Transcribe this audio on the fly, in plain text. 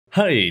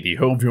Hey,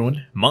 ho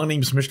everyone, my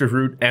name's Mr.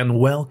 Fruit, and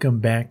welcome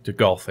back to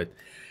Golf It.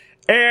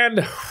 And,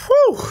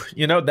 whew,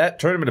 you know, that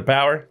Tournament of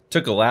Power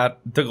took a lot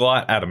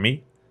out of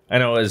me. I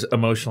know it was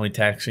emotionally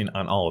taxing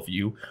on all of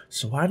you,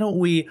 so why don't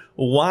we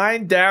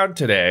wind down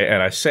today,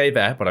 and I say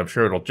that, but I'm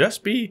sure it'll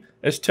just be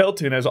as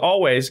tilting as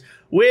always,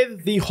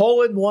 with the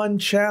Hole-in-One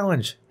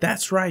Challenge.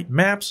 That's right,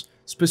 maps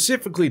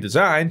specifically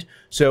designed,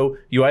 so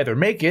you either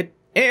make it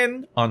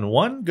in on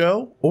one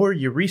go, or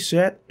you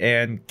reset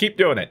and keep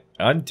doing it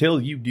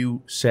until you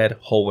do said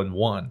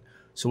hole-in-one.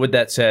 So with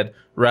that said,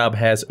 Rob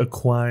has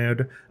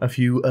acquired a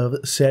few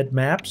of said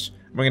maps.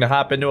 We're going to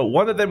hop into it.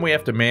 One of them we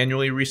have to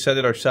manually reset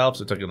it ourselves.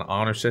 It's like an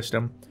honor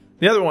system.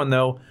 The other one,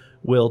 though,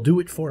 will do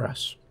it for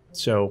us.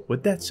 So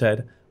with that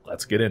said,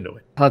 let's get into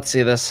it. Let's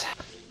see this.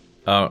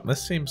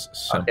 This seems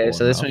simple. Okay,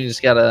 so this one you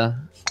just gotta...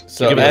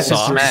 So F is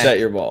to reset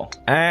your ball.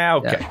 Ah,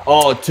 okay. Yeah.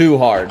 Oh, too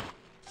hard.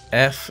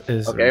 F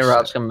is... Okay,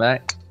 Rob's coming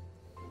back.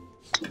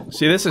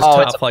 See, this is Oh,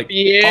 it's tough. Like,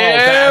 yeah.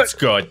 oh, that's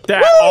good.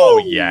 That,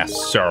 oh, yes,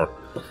 sir.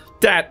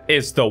 That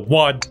is the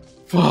one.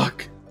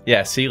 Fuck.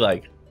 Yeah, see,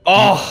 like,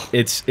 Oh,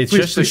 it's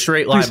just a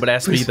straight line, but it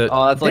has to be the...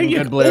 Oh, that's like a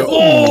good blue.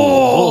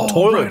 Oh, little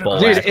toilet bowl.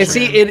 Dude, action.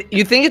 see,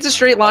 you think it's a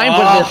straight line,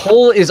 but the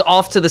hole is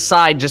off to the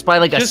side just by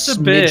like Just a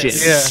a bit,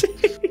 smidgen.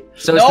 yeah.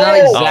 So it's not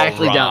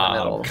exactly Oh, down the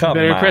Rob, middle. Come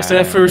Better on. press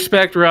F for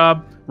respect,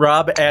 Rob.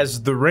 Rob,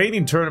 as the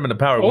reigning Tournament of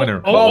Power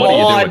winner, oh, what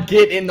are you doing?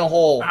 get in the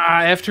hole.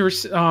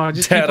 Just keep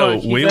Tato,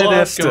 on, keep we that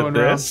lost F at going,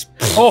 Rob. this.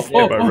 Oh,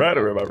 Am I right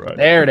or am I right?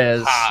 There it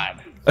is.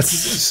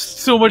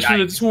 So much for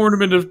the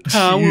Tournament of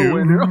Power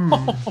winner.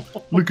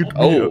 Look at me.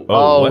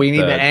 Oh, what we need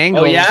the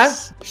angles. Oh, yeah?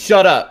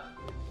 Shut up.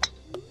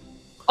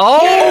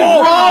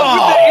 Oh,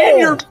 Rob, with the in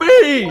your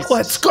face.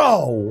 Let's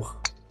go.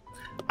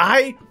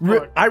 I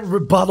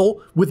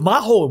rebuttal with my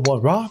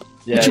hole-in-one, Rob.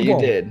 Yeah, What you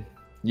want? did.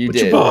 You What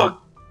did. want?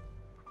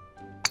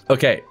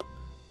 Okay.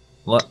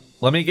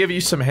 Let me give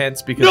you some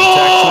hints because it's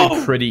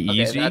actually pretty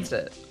Okay, easy. that's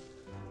it.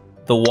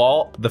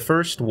 The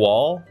first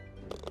wall.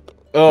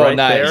 Oh, Right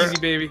nice. there. Easy,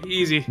 baby,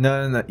 easy.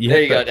 No. There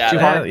hit you go, the- Dad. too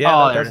Yeah, hard. Yeah,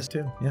 oh, that there does it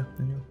too. Yeah.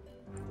 There you go.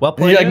 Well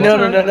You're played. like,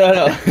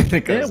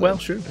 no. Yeah, well,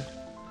 sure.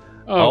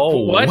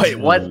 Oh, what? wait,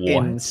 What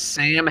in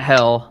Sam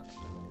hell?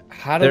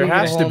 How do There we get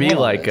has a to hole be in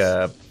all like this?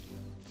 a.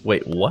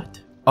 Wait, what?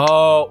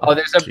 Oh. Oh,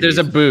 there's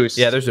a boost.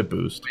 Yeah, there's a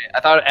boost.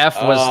 I thought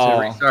F was Oh.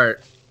 to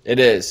restart. It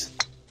is.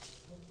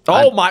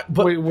 Oh my!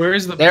 But Wait, where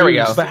is the There we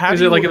boost? go. But how Is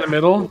do it you- like in the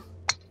middle?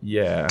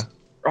 yeah.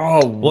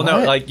 Oh, Well,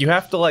 no, like you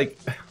have to like.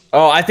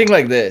 Oh, I think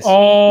like this.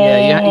 Oh,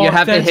 Yeah, you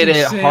have to that's hit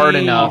it hard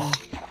insane. enough.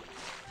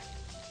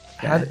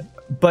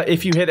 But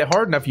if you hit it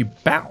hard enough, you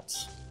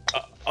bounce.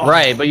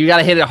 Right, but you got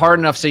to hit it hard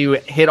enough so you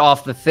hit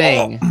off the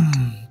thing.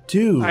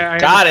 Dude. I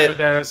Got understood it.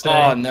 That I was Oh,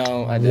 saying.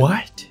 no. I didn't.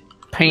 What?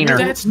 Painter.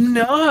 That's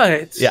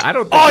nuts. Yeah, I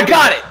don't. Oh, I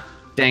got it.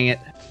 Dang it.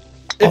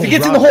 If Oh, it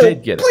gets in Rob the hole,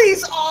 did get it.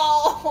 please.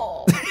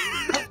 Oh.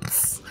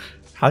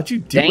 How'd you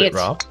do Dang it, it.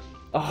 Rob?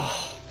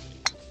 Oh,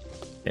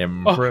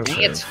 Impressive.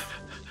 Dang it.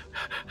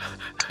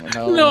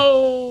 no.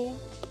 No.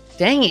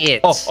 Dang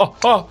it. Oh,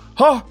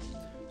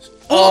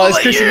 is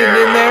Christian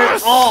getting in there?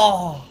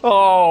 Oh.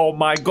 Oh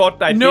my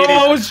God! I No, did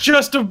it. it's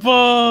just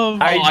above.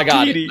 Oh, I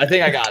got did it. I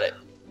think I got it.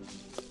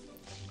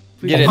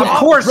 Get Of in there.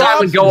 course I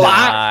would go on.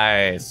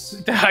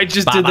 Nice. I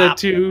just did that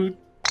too.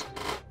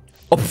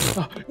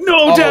 Oh,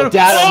 No, Oh, Dad.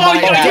 Dad, Oh,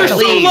 my God. you're so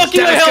Please.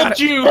 lucky I Dad's got helped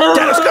it. you.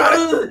 Dennis got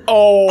it.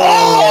 Oh.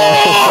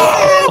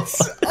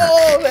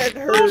 Oh, that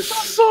I'm hurts. so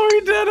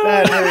sorry, Dad.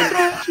 That I hurt.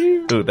 got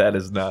you. Dude, that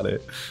is not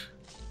it.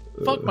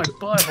 Fuck my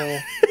butthole.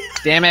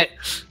 Damn it.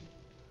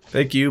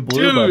 Thank you,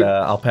 Blue, Dude. but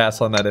I'll pass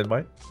on that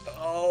invite.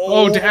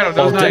 Oh, Dad,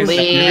 that was nice. You're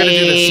gonna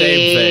do the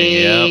same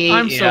thing, yeah.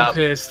 I'm so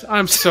pissed.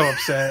 I'm so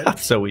upset.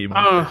 That's so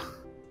emo.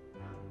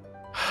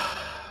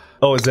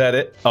 Oh, is that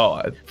it? Oh,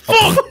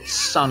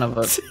 Son of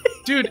a...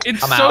 dude,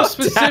 it's I'm so out.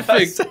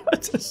 specific.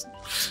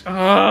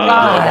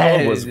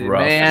 That was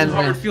rough. Man.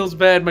 Heart feels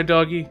bad, my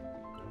doggy.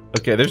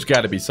 Okay, there's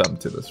got to be something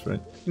to this,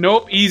 right?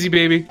 Nope, easy,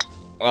 baby.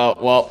 Oh,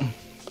 well,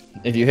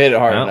 if you hit it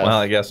hard No, enough. well,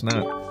 I guess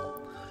not.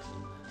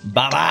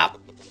 Bop.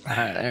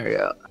 Alright, there we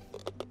go.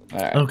 All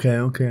right.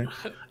 Okay.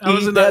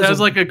 That was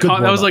like a good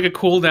that was warm-up. like a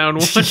cool down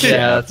one.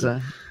 Yeah, that's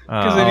a...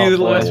 Because I knew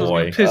the last one was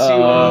gonna piss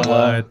you off.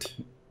 What?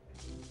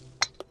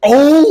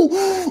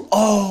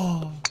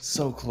 Oh,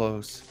 so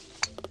close.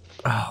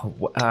 Oh,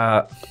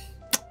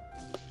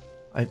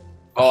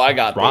 Oh, I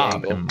got the Rob,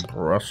 angle.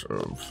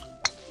 impressive.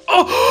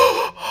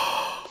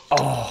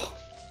 Oh,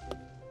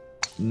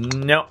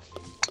 No,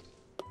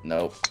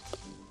 nope,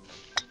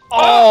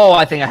 Oh,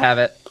 I think I have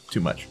it. too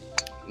much.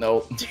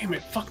 nope. Damn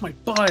it! Fuck my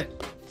butt.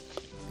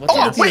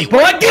 What's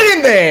What? Get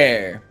in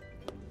there!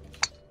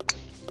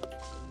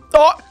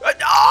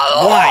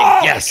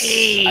 Line, yes.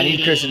 I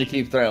need Christian to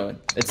keep throwing.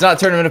 It's not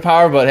Tournament of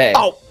Power, but hey,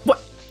 Oh,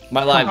 what?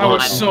 my line. I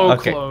was so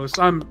Okay. close.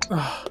 I'm.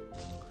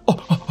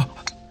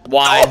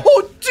 Wide.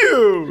 Oh,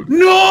 dude!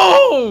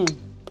 No!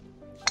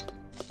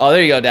 Oh,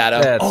 there you go,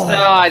 Dado. That's No,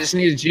 I just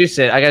need to juice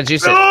it. I gotta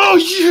juice it. Oh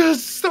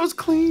yes, that was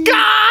clean.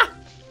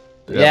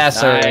 Yeah,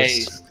 sir.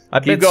 Nice.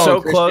 I've Keep been going,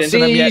 so Christian. close.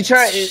 and I'm See, yet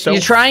you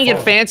try and get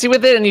far. fancy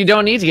with it, and you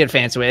don't need to get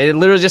fancy with it. It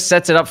literally just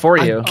sets it up for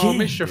you. Oh,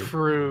 Mr.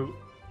 Fruit.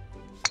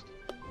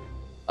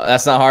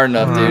 That's not hard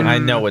enough, dude. I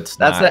know it's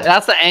That's not.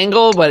 that's the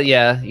angle, but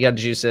yeah, you gotta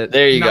juice it.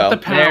 There you Not go. the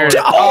power.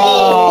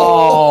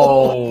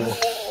 Oh.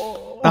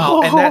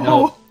 Oh, and that.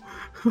 Nope.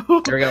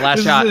 Here we go. Last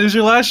This shot. is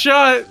your last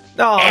shot.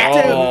 Oh,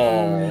 dude.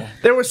 Oh.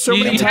 There was so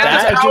You many have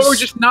times the I power, just.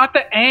 just not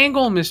the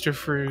angle, Mr.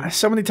 Fruit.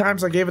 So many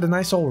times I gave it a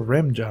nice old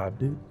rim job,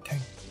 dude. Dang.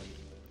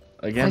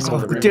 Again, Nice with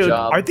old the rim Dude,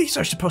 job. are these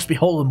supposed to be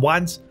hole in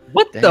ones?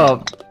 What Damn. the?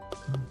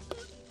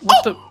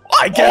 What the?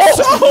 I guess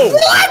so.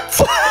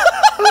 What?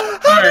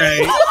 All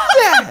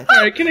right.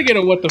 All right. Can I get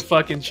a what the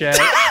fuck in chat?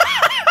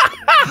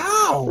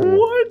 How?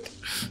 What?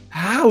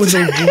 How in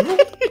the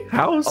world?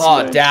 How?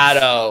 Oh,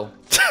 Dado.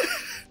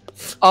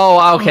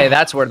 Oh, okay.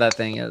 That's where that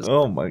thing is.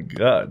 Oh my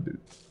god, dude.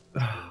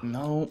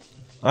 No.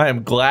 I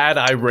am glad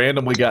I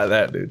randomly got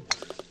that, dude.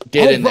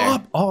 Get in there.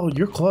 Rob. Oh,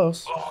 you're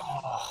close.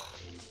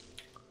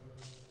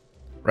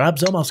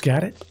 Rob's almost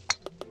got it.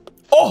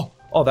 Oh,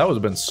 that would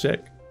have been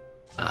sick.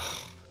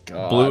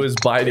 God. Blue is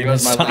biting There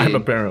goes this my time,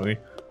 lead. apparently.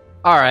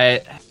 All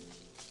right.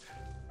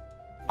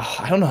 Oh,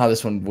 I don't know how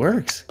this one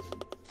works.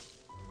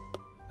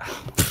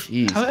 Oh,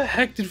 jeez. How the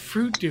heck did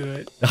Fruit do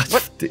it?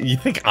 What? You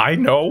think I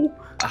know?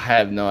 I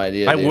have no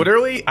idea. I dude.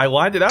 literally, I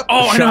lined it up.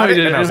 Oh, I know shot how he it,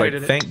 did it, and I I was know how he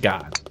like, did it. thank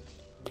God.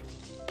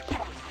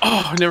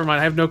 Oh, never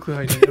mind. I have no clue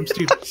how I did it. I'm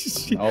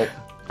stupid. Nope.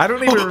 I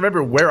don't even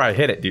remember where I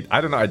hit it, dude.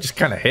 I don't know. I just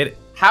kind of hit it.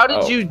 How did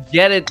Oh. you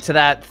get it to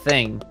that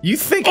thing? You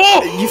think?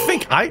 Oh! You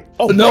think I?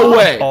 Oh No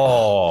way.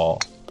 Oh,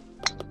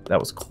 that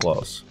was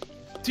close.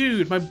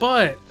 Dude, my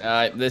butt.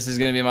 This is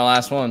gonna be my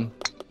last one.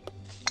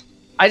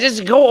 I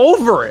just go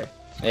over it.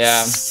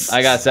 Yeah,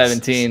 I got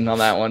 17 on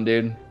that one,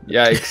 dude.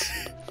 Yikes.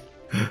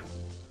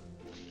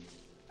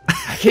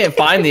 I can't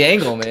find the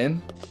angle,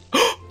 man.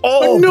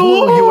 Oh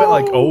No! Blue, you went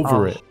like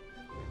over Oh. it,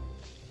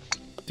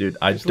 dude.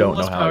 I don't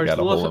know how I got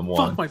a hole in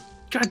one. Fuck my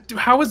god, dude,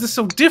 how is this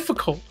so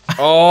difficult?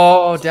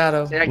 Oh,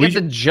 Dado. I We get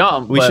the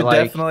jump, We but should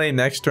like, definitely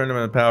next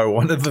tournament of power.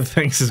 One of the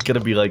things is gonna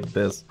be like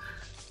this.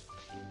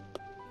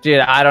 dude,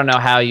 I don't know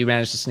how you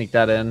managed to sneak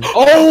that in.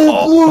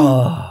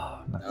 Oh,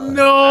 Oh,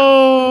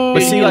 No.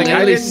 But see, You like I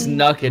literally didn't.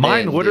 snuck it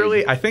Mine in, literally.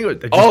 dude. I think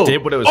it just Oh.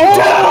 did what it was.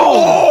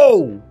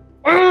 Oh!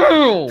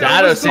 Oh!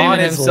 Dado was saving on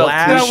his himself.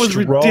 last that was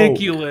stroke.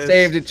 ridiculous.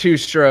 Saved it 2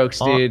 strokes,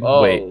 dude.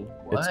 Oh, Wait,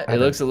 what? it's It at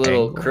looks a an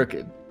little angle.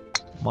 crooked.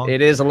 Monk.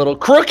 It is a little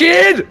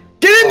crooked.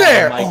 Get in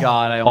there! Oh my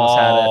god, I almost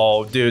had it.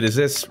 Oh, dude, is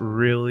this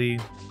really?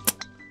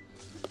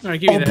 All right,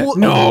 give me that. Blue-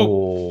 No.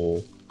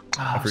 Oh.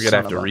 I forget I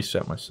son have to of a-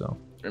 reset myself.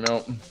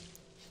 No.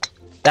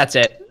 That's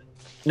it.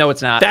 No,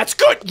 it's not. That's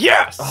good.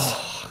 Yes.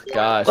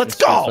 Gosh. Let's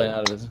this is go. playing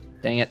out of his-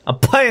 Dang it. I'm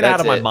playing That's out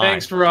of my it. mind.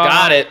 Thanks, Rob.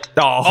 Got it.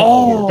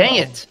 Oh. Dang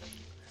it.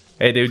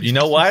 Hey, dude, you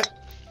know what?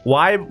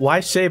 Why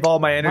save all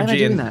my am I energy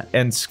doing that?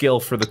 and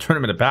skill for the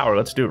tournament of power?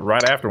 Let's do it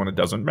right after when it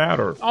doesn't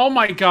matter. Oh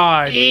my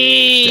god.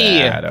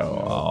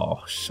 Shadow. Oh,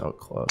 so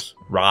close.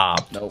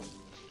 Rob. Nope.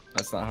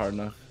 That's not hard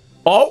enough.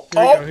 Oh,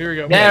 Here we oh. go. Here we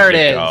go. There it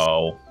you is.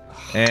 go.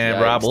 And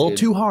Yikes, Rob, a little dude.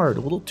 too hard,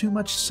 a little too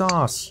much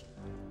sauce.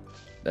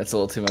 That's a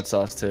little too much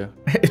sauce, too.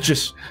 It's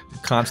just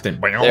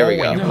constant. There we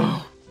go.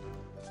 No.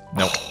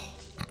 Nope.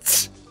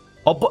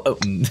 Oh, oh,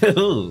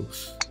 no.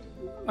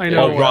 I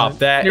know. Oh, Rob,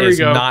 that Here we is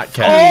go. not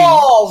catching.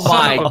 Oh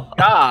my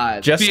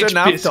god. Just Bitch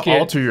enough biscuit. to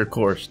alter your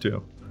course,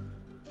 too.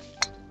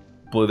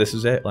 Blue, this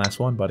is it. Last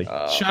one, buddy.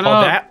 Shut Oh,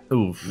 up. that?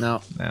 Oof.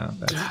 No.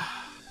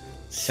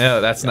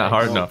 No, that's not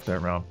hard enough there,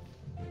 Rob.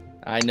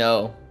 I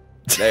know.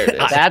 There it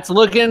is. That's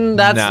looking.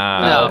 That's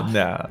nah, no.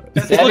 nah.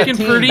 It's looking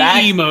 17 pretty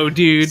back. emo,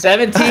 dude.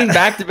 17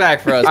 back to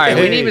back for us. All right,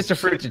 we baby. need Mr.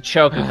 Fruit to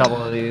choke a couple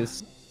of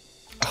these.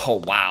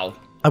 Oh wow.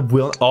 I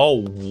will.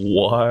 Oh,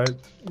 what?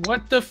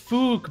 What the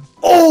fook?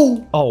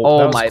 Oh. Oh, Oh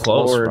that was my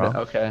close, lord. Rob.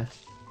 Okay.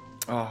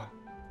 Oh.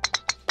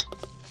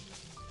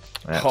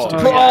 That's Oh. too-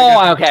 Oh, yeah,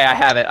 I Oh, okay. I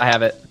have it. I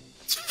have it.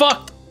 It's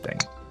fucked. dang.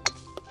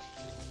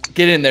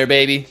 Get in there,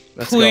 baby.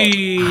 Let's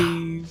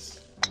Please.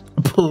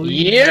 Please.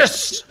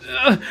 Yes.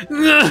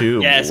 Two,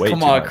 go. Yes, way come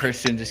too on, much.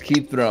 Christian. Just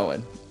keep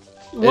throwing.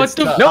 What It's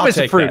the? tough. No, I'll Mr.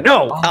 take Fruit. that.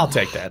 No. I'll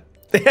take that.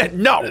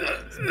 No.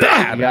 You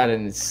Bad. got it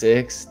in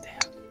 6. Damn.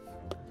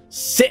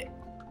 Sit.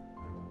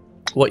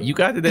 What, you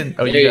got it in?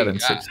 Oh, There you got you it in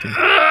go. 16.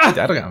 I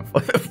don't know.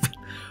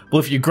 Well,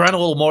 if you grunt a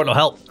little more, it'll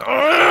help.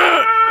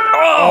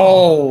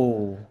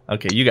 Oh.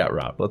 Okay, you got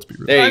Rob. Let's be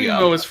real. There I'm you go.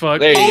 emo as fuck.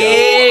 There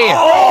you go.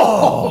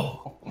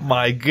 Oh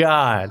my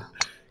God!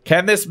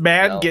 Can this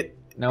man No. get?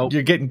 Nope.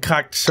 You're getting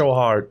cocked so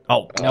hard.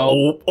 Oh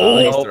No. Oh!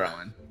 He's Oh!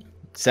 throwing.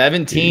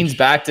 17's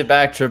back to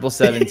back, triple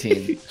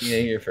 17. Yeah,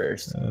 you're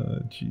first.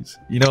 Jeez.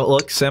 You know, it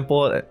looks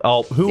simple.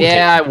 Oh, who?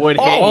 Yeah, I would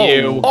hit Oh!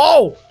 you.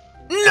 Oh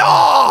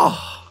no!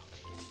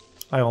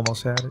 I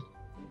almost had it.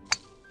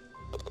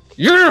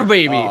 You're a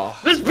baby. Oh.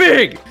 That's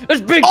big.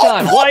 That's big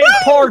time. Why is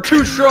par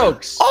 2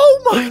 strokes?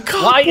 Oh my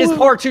God! Why is Blue.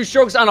 par 2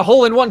 strokes on a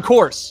hole-in-one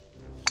course?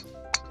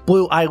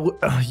 Blue?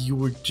 You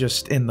were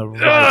just in the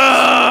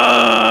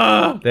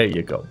right. There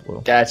you go,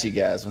 Blue. Got you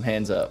guys. With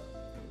hands up.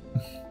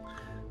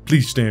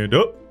 Please stand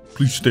up.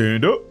 Please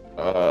stand up.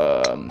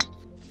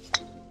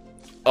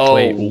 Oh,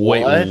 wait,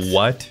 what?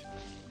 what?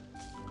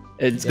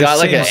 It's got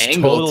like an seems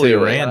angle totally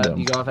to it. random.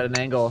 You go off at an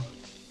angle.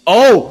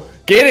 Oh,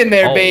 get in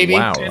there, Oh, baby.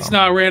 wow. It's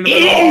not random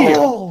at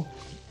all.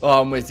 Oh.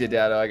 Oh, I'm with you,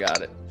 Dado. I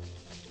got it.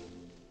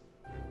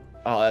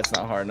 Oh, that's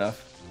not hard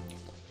enough.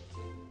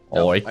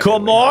 Oi, I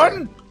come could've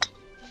on!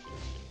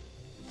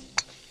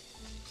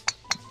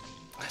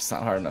 That's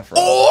not hard enough for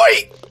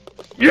Oi!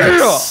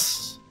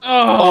 Yes!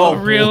 Oh,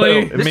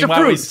 really? Blue. I mean, Mr. why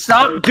Fruit, we-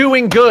 stop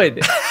doing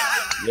good.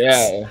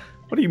 Yeah.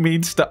 What do you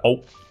mean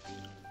Oh.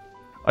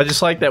 I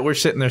just like that we're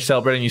sitting there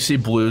celebrating. You see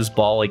Blue's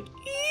ball like...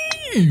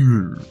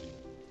 "Ew."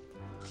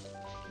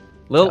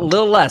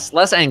 Little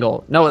less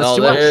angle. No, that's No,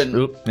 too much. there-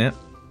 Oop, yeah.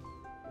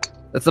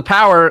 That's the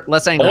power.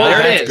 Less angle. Oh, there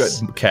it that's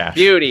is. good. Cash.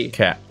 Beauty.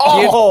 Cat.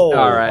 Oh,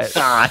 all right.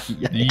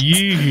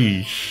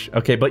 Yeesh.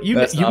 Okay, but you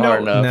That's you not know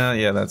hard enough. no,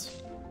 yeah,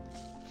 that's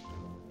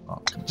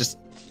Just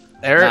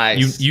there.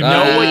 Nice. you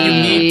know what you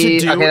need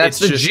to do. Okay, that's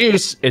it's the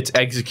juice. It's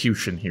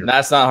execution here.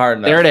 That's not hard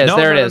enough. There it is. No,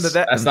 there no, it is. no,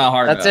 That's not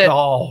hard That's enough. it.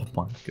 Oh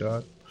my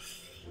god.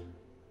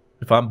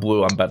 If I'm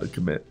Blue, I'm about to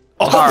commit.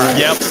 Oh,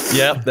 right.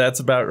 yep, that's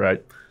about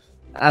right.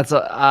 That's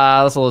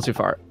a little too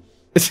far.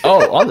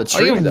 Oh, on the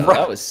tree, you though. ru-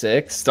 That was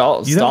sick.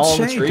 Stall You don't on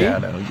the say, tree.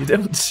 Dado. You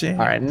don't say. All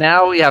right,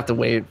 now we have to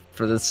wait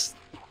for this.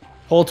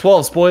 Hole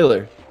 12,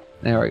 spoiler.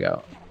 There we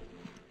go.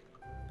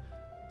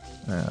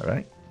 All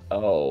right.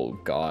 Oh,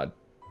 God.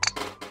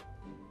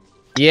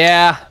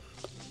 Yeah.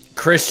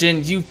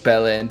 Christian, you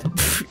fell in.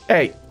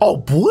 Hey, oh,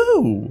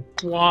 Blue.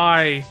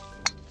 Why?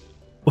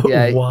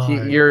 Yeah. Why?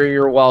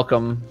 You're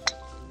welcome.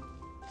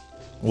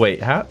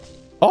 Wait, how?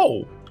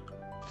 Oh.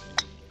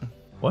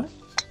 What?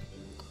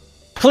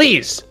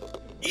 Please.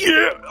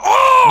 Yeah.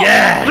 Oh.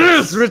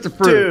 Yes, Mr.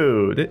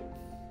 Fruit. Dude.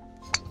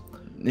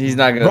 He's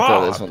not going to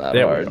throw this Rob. one that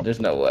There we hard. go. There's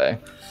no way.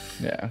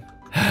 Yeah.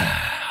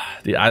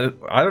 Dude, I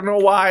don't know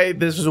why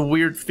this is a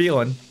weird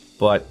feeling,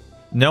 but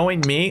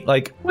knowing me,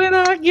 like, When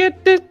I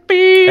get this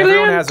feeling.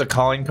 everyone has a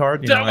calling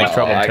card, you know, like Oh,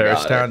 Trouble in I got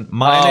Terrorist it. Town.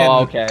 Oh,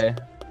 okay.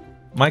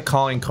 My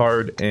calling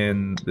card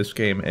in this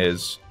game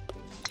is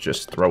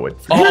just throw it.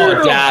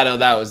 Oh, Dado,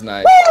 that was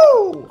nice.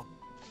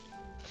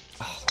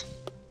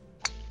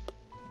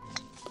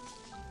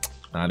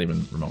 Not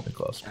even remotely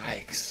close.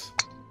 Yikes.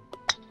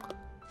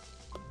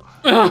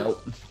 Ugh.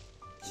 Nope.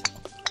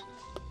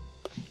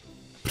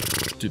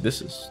 Dude,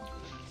 this is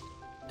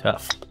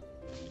tough.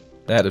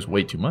 That is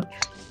way too much.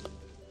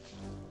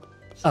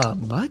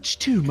 Much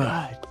too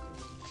much.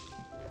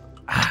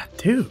 Ah,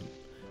 dude.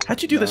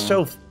 How'd you do this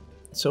so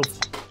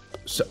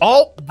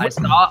oh!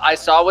 I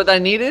saw what I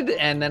needed,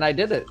 and then I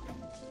did it.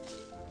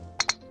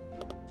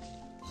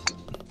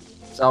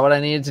 Saw what I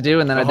needed to do,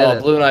 and then I Oh, did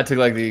it. Blue and I took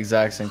like the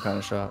exact same kind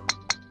of shot.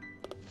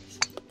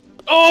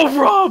 Oh,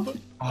 Rob!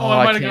 Oh,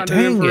 I I might have can't- gotten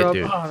it dang for it, Rob.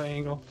 dude. Oh, the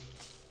angle.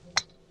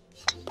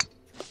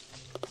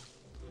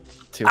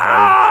 Too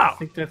hard. I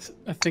think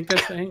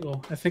that's the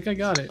angle. I think I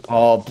got it.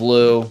 Oh,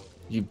 Blue.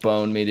 You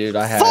boned me, dude.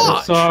 I had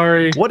Fuck! it.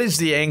 Sorry. What is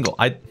the angle?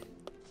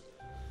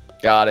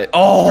 Got it.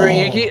 Oh!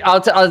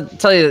 I'll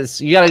tell you this.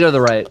 You gotta go to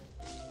the right.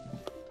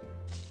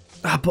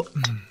 But,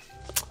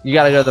 You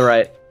gotta go to the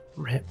right.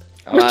 rip.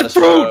 I'm out of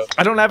stroke.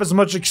 I don't have as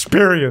much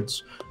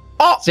experience.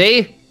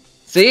 See?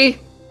 See?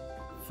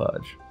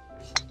 Fudge.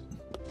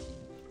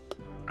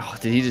 Oh,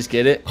 did he just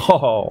get it?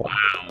 Oh.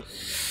 Wow.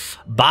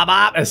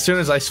 Bop. As soon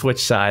as I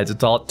switched sides,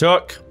 it's all it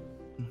took.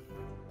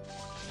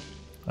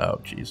 Oh,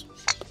 jeez.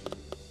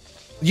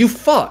 You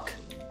fuck.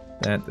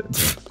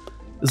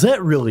 Is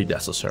that really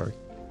necessary? there.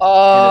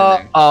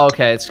 Oh,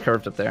 okay. It's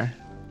curved up there.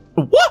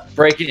 What?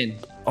 Break in.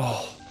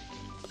 Oh.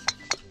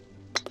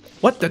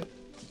 What the?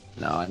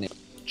 No, I need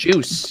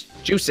juice.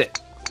 Juice it.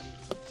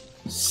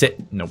 Sit.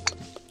 Nope.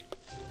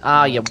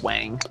 Ah, you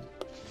wang.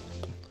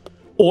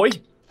 Oi.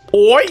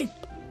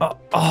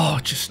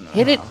 Just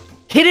Hit it.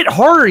 Hit it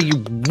harder,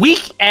 you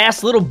weak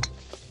ass little.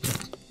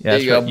 Yeah, There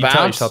you go, You tell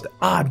bounce. yourself that.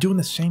 I'm doing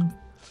the same.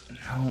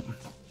 I'm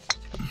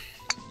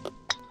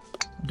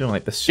doing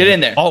like the same. Get in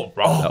there. Oh,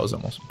 Rob, that was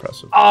almost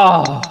impressive.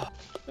 Oh.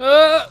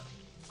 Oh,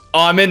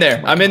 I'm in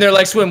there. I'm in there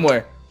like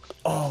swimwear.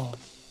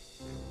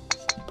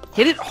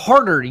 Hit it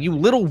harder, you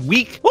little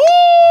weak.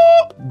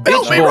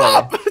 Help me, boy.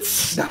 Rob.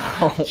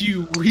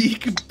 You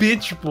weak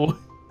bitch boy.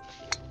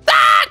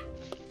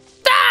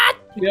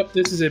 Yep,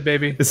 this is it,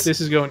 baby. This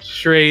is going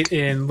straight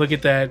in. Look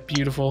at that,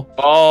 beautiful.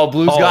 Oh,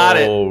 Blue's got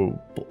it. Oh.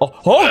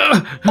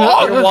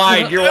 You're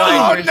wide. You're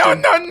wide. No.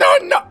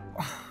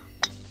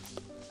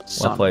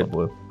 Son Well of played, a-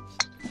 Blue.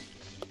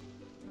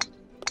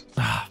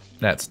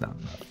 That's not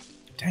enough.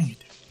 Dang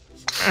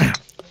it.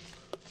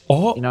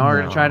 Oh, You know what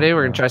we're gonna try to do?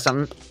 We're gonna try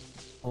something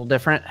a little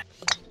different.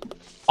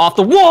 Off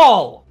the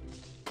wall!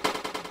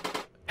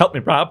 Help me,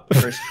 Rob.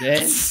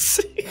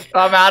 Christian.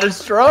 I'm out of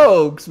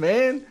strokes,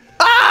 man.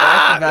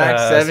 Back-to-back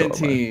so am I.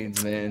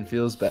 17s, man.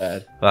 Feels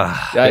bad.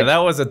 Yeah, that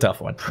was a tough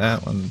one.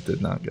 That one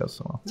did not go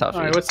so well. Tough.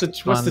 All right, what's the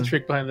Fun.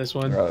 trick behind this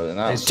one? Bro,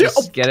 no.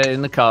 Just get it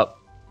in the cup.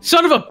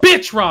 Son of a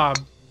bitch, Rob!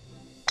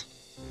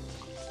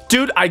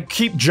 Dude, I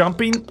keep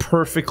jumping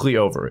perfectly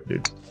over it,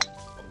 dude.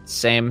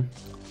 Same.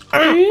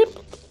 I'm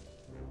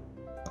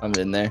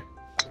in there.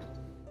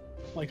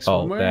 Like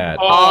Oh, somewhere. that.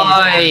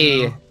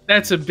 Aye.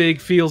 That's a big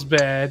feels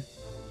bad.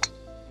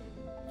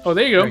 Oh,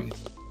 there you go.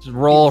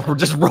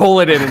 Just roll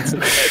it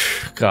in.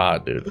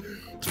 God, dude.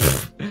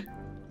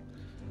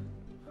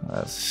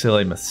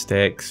 Silly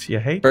mistakes. You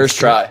hate First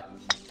try.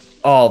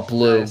 Oh,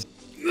 blue.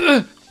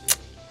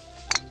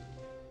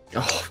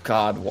 Oh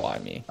God, why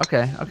me?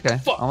 Okay, okay.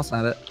 Fuck. Almost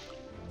had it.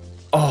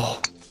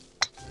 Oh.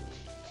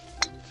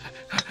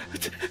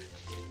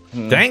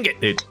 Dang it,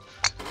 dude.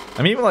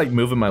 I'm even like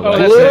moving my Oh, legs.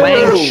 that's it.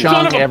 Playing Son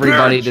chunk of a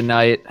everybody bitch.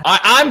 tonight.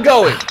 I'm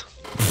going.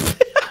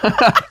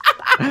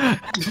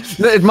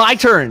 It's my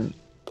turn.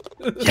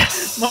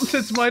 Yes. Mom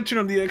says it's my turn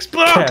on the X.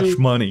 Cash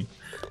money.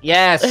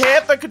 Yes.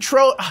 Hit the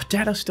control. Oh,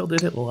 Dado still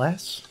did it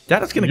less.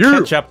 Dado's gonna Yeah.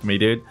 catch up to me,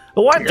 dude.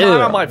 The one time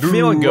Yeah. I'm like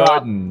feeling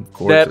good, and of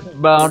course.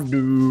 That bound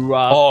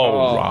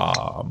Oh,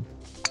 Rob.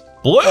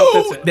 Blue.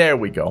 that's it. There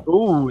we go.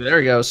 Ooh, there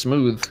we go.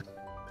 Smooth.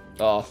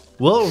 Oh.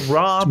 Will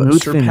Rob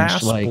Smooth surpass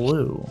finish, like-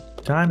 Blue?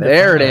 Time to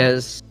There it find out.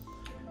 is.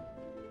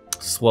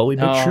 Slowly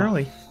but No.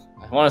 surely.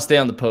 I want to stay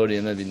on the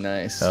podium. That'd be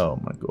nice. Oh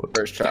my god.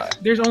 First try.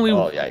 There's only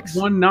Oh, yikes.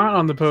 one not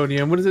on the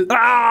podium. What is it?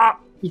 Ah!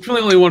 There's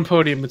really only one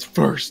podium. It's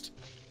first.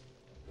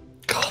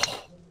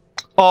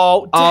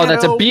 Oh, Oh,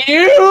 that's a Dado. beaut.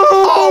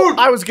 Oh,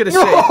 I was gonna say.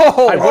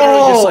 I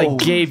literally just like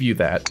gave you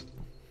that.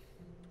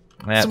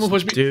 That's, Someone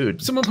push me.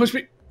 dude. Someone push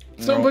me.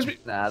 Someone No. push me.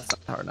 Nah, that's not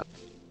hard enough.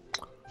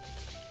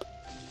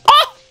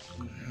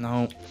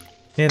 No.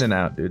 In and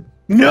out, dude.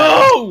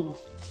 No!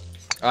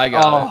 I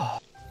got Oh,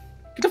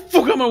 Get the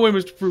fuck out of my way,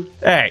 Mr. Fruit.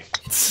 Hey.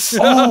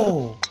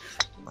 Oh.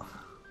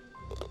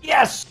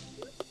 yes.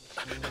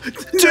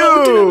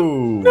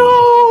 Two. No,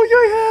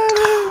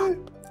 I had it.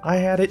 I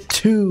had it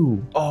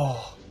too.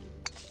 Oh.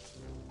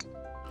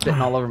 Sitting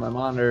all over my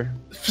monitor.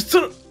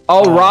 Son of-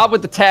 Oh, Rob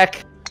with the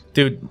tech.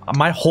 Dude,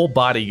 my whole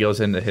body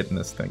goes into hitting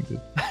this thing, dude.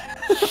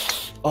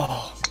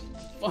 Oh.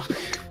 Fuck.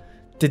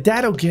 Did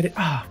Dado get it?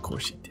 Ah, of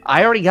course he did.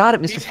 I already got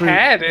it, Mr. He Fruit.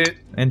 had it.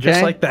 And just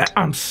Okay. like that,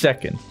 I'm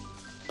second.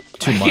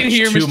 Too I much. can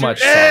hear Too Mr.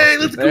 much. Hey,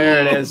 sauce, let's dude.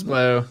 There it is,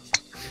 Blue.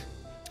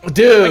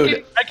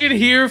 Dude. I can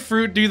hear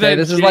Fruit do that. Okay,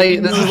 this is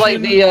shaking like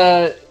motion.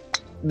 the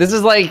this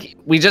is like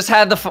we just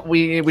had the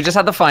we just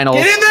had the finals.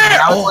 Get in there!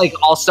 Now it's like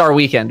All-Star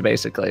Weekend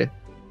basically.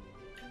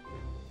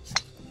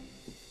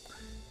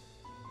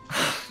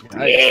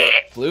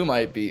 Blue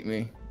might beat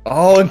me.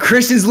 Oh, and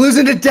Christian's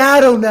losing to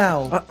Dado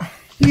now.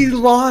 He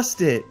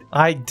lost it.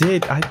 I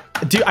did.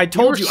 Dude, I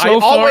told you. were so I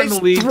far in always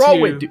the lead, throw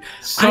too. it, dude.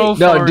 So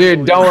No, far dude,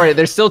 in the don't lead. worry.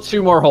 There's still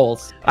 2 more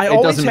holes. I It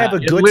always doesn't have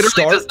matter. a good It literally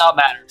start. does not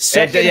matter.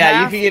 Second yeah,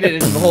 half, you can get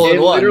it in the hole in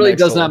It one. literally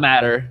next does hole. not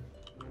matter.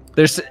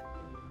 There's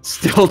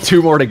still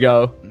 2 more to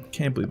go.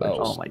 Can't believe I Oh.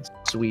 Oh just my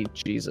sweet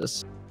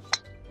Jesus.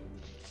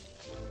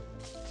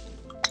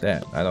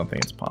 that. I don't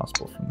think it's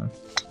possible from there.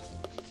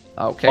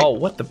 Okay. Oh,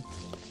 what the?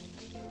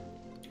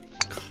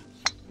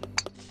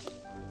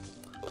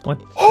 What?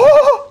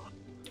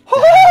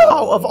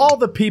 Oh, of all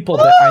the people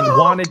that I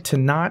wanted to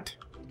not.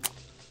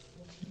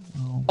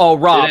 Oh,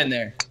 Get Rob. in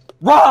there.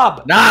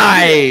 Rob.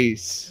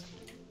 Nice.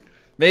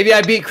 Maybe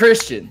I beat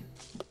Christian.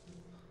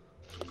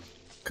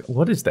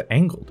 What is the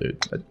angle,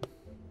 dude?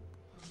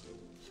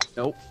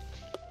 Nope.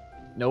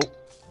 Nope.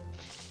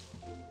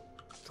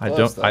 I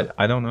Close, don't. though.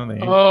 I don't know the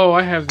angle. Oh,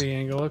 I have the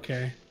angle.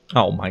 Okay.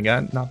 Oh my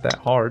god, not that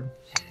hard.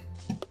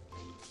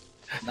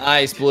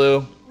 Nice,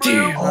 Blue.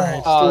 Damn. All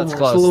right. Oh, still that's more,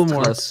 close. still a little That's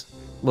more. close.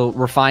 Well,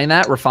 refine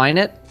that. Refine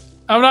it.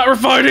 I'm not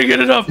refining it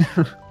enough.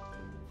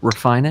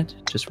 Refine it.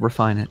 Just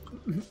refine it.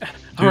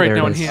 All right, there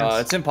now it is.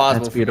 enhance. It's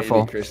impossible That's for me to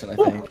beautiful. beat Christian, I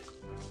think.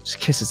 Just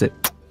kisses it.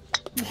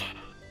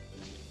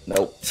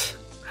 Nope.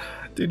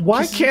 Dude,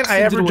 why Just can't I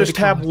send it ever away just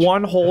to have college.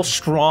 one whole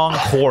strong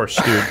course,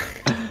 dude?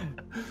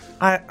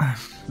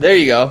 There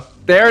you go.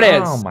 There it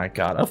is. Oh my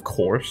god, of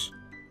course.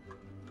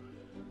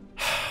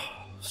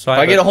 So If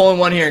I get a hole in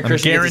one here and I'm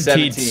Christian gets a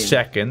guaranteed 17.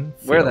 second.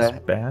 Where Feels the-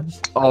 bad?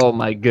 Oh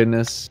my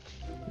goodness.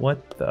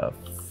 What the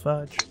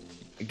fudge?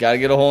 Gotta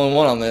get a hole in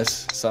one on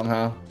this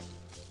somehow.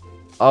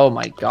 Oh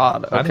my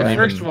god. I don't Okay.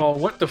 even- First of all,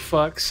 what the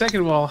fuck?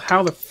 Second of all,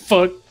 how the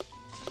fuck?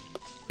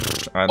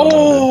 I don't know.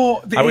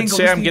 Oh, Dude. I would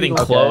say I'm getting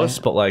close,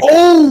 but like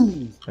Oh!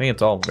 I think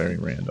it's all very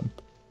random.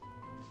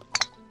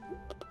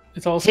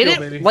 It's all Hit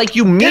skill, it baby. like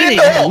you mean Get in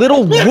it, there! you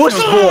little wuss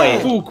boy.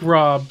 Fook,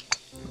 Rob.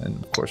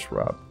 And of course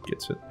Rob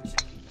gets it.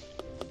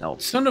 No.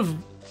 Son of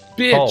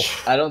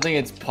bitch. I don't think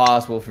it's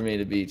possible for me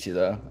to beat you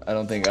though. I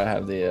don't think I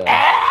have the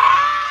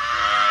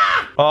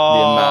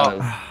Oh,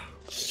 amount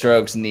of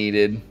strokes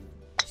needed.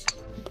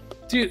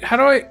 Dude, how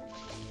do I...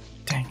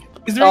 dang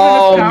it. Is there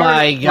Oh even enough power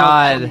my to-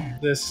 god.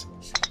 This.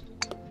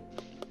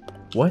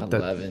 What the?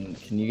 11.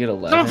 Can you get Stop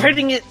 11?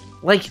 hitting it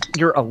like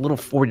you're a little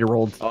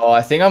 4-year-old. Oh,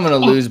 I think I'm gonna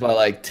lose by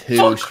like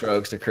 2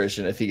 strokes to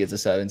Christian if he gets a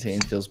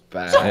 17. Feels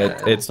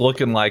bad. It's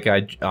looking like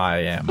I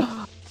am.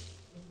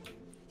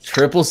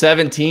 Triple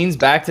 17s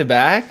back to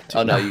back?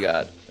 Oh no, you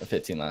got a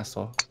 15 last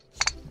hole.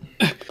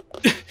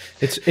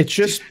 It's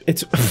just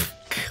it's.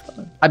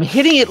 I'm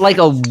hitting it like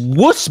a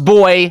wuss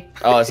boy.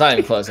 Oh, it's not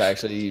even close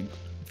actually. You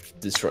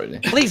destroyed me.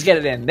 Please get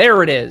it in.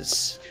 There it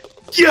is.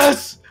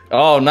 Yes!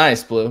 Oh,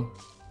 nice, Blue.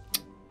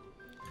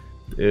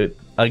 Dude,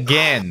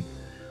 again.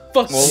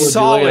 Fuck. Well, would you look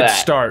Solid at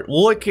that? start,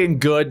 looking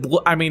good.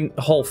 I mean,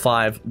 hole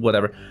 5,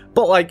 whatever.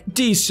 But like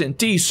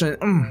decent.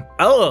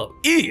 Oh,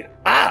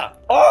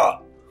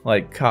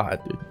 like God,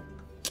 dude.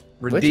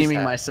 Redeeming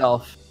happened?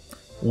 myself.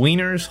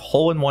 Wieners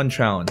hole-in-one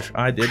challenge.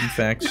 I did in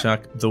fact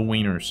suck the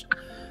wieners.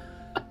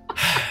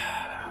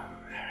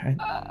 You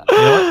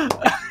know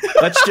what?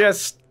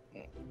 Let's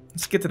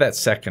get to that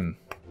second.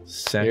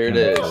 Here it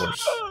is.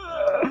 course.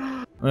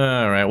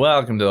 All right,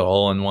 welcome to the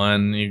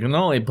hole-in-one. You can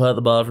only putt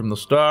the ball from the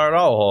start.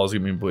 All holes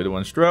can be played in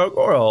one stroke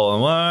or a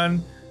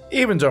hole-in-one.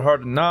 Evens are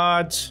harder than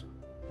odds.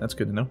 That's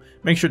good to know.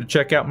 Make sure to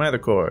check out my other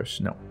course.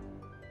 No.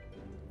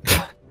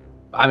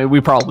 I mean,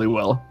 we probably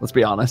will. Let's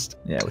be honest.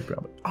 Yeah, we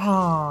probably.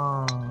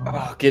 Oh.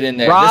 Oh, get in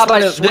there. Rob, this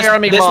one, I swear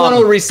on me, this Mom. one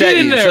will reset Get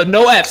in you. there. So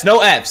no Fs, no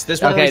Fs.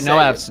 This one will Okay, reset no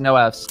you. Fs, no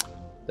Fs.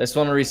 This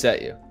one will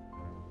reset you.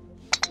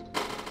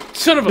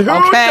 Son of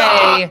a.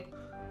 Okay.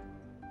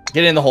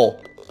 Get in the hole.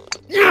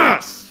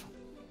 Yes.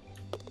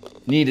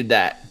 Needed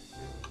that.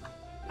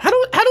 How do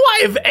I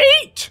have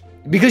 8?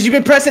 Because you've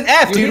been pressing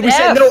F, You dude. hit We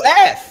said F. no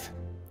F.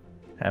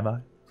 Have I?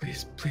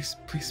 Please, please,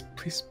 please,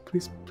 please,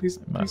 please, please,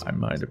 please. I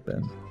might have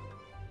been.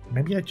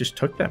 Maybe I just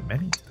took that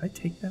many. Did I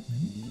take that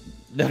many?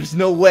 There's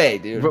no way,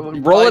 dude.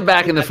 Roll it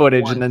back in the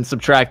footage and then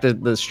subtract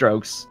the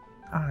strokes.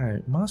 I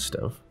must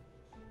have.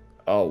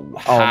 Oh,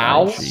 my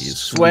how? jeez.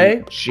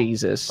 Sway?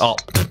 Jesus. Oh,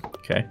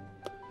 okay.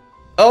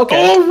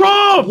 Okay. Oh,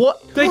 Rob!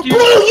 What? Thank Bro,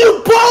 you.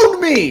 you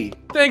boned me!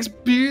 Thanks,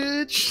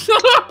 bitch.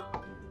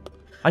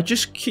 I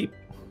just keep.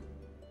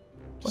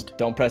 Just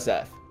don't press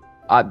F.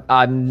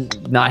 I'm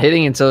not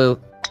hitting until.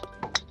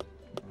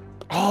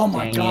 Oh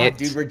my Dang god, it.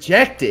 dude,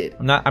 rejected.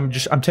 I'm not.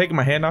 I'm taking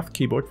my hand off the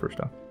keyboard first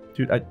off,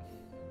 dude.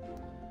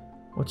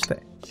 What's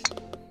that?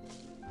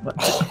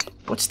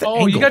 What's the? Oh,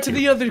 angle you got to here?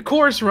 the other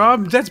course,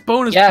 Rob. That's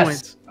bonus Yes.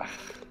 points.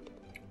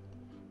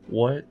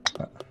 What?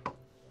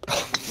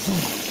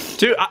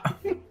 Dude,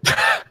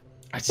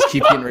 I just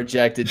keep getting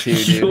rejected too,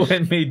 you dude.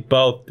 and me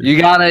both. Dude. You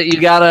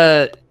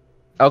gotta.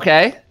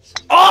 Okay.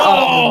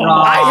 Oh,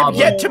 Rob. I have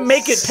yet to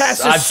make it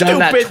past this I've done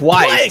that stupid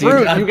twice, play. dude.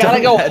 Dude, I've you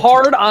gotta done go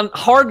that.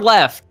 hard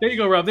left. There you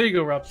go, Rob. There you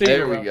go, Rob. There you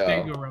There go, we Rob. go. There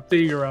you go, Rob. There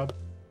you go, Rob.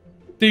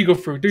 There you go,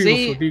 fruit. There you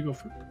See? go, fruit. There you go,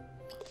 fruit.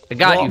 I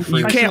got Well, you, fruit.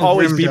 you Nice can't little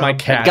always rim be my job.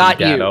 cat. Got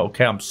you.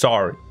 Okay, I'm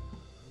sorry.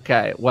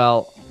 Okay,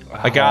 well,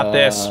 I got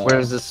this.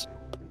 where's this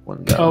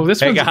one go? Oh, this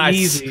Hey, one's guys.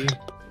 easy.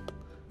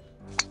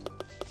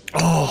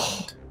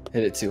 Oh,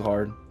 hit it too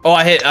hard. Oh,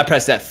 I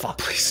pressed that. Fuck.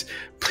 Please,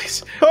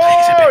 please.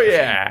 Oh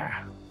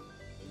yeah.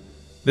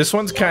 This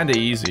one's kind of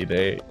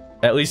easy.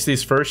 At least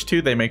these first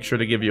two, they make sure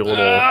to give you a little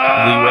leeway. You know?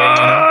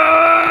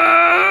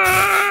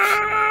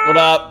 What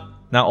up?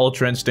 Not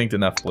Ultra Instinct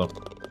enough, Blue.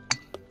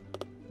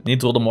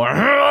 Needs a little more.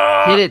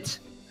 Hit it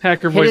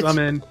Hacker Hit voice, it. I'm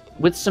in.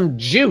 with some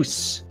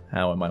juice.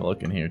 How am I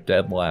looking here?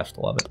 Dead last.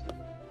 Love it.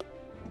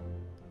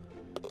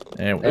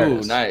 There we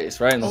Ooh, go.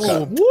 nice. Right in the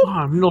Oh,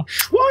 cup. no.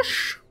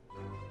 Swoosh.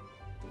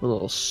 A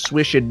little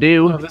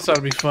swish-a-do. Oh, this ought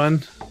to be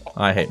fun.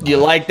 I hate. You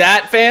like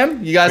that,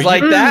 fam? You guys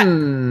like that?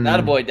 Mm. Not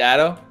a boy,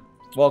 Dado.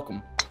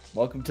 Welcome.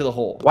 Welcome to the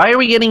hole. Why are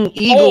we getting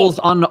eagles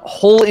on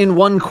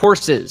hole-in-one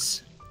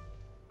courses?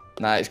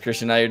 Nice,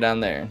 Christian. Now you're down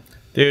there.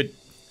 Dude.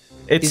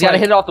 It's He's got to like,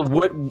 hit off the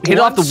wood. Hit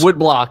off the once- wood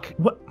block.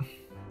 What?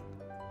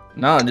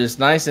 No, just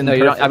nice and No, you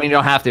don't. perfect. I mean, you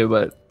don't have to,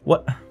 but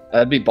What?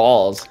 That'd be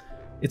balls.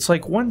 It's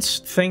like once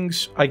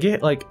things I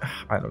get like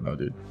I don't know,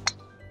 dude.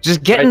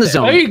 just get in the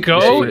zone. There you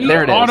go.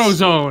 There it is. Auto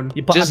zone.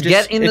 Yeah, but Just I'm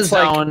get in the it's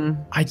like,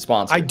 zone.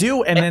 Sponsor. I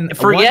do, and then one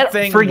Forget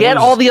thing forget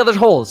was- all the other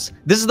holes.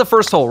 This is the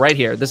first hole right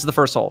here. This is the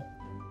first hole.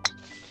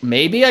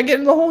 Maybe I get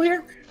in the hole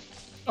here?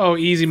 Oh,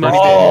 easy money.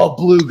 Oh,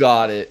 blue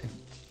got it.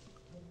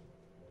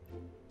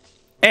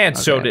 And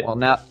so Okay, did well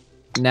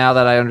now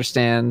that I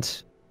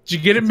understand. Did you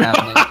get it?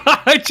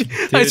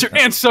 It's That's your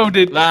and so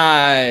did.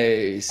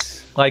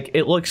 Nice. like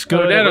it looks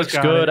good. It Dado's looks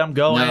got good. it. I'm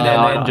going, No, and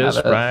I then don't just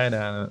have it. right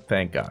on it.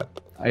 Thank God.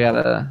 I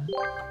gotta.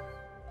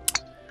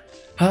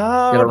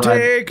 I'll ride-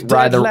 take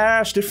ride that the-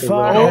 last if the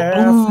I roll.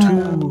 have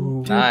to.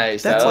 Ooh.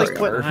 Nice. That's that was like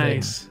what- perfect.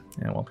 Nice.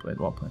 Yeah, well played.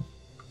 Well played.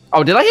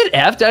 Oh, did I hit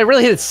F? Did I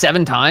really hit it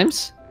 7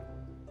 times?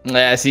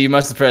 Yeah, see, you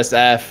must have pressed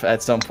F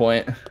at some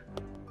point. I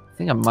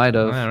think I might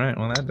All have. right.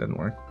 Well, that didn't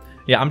work.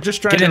 Yeah, I'm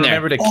just trying Get to in there.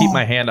 remember to keep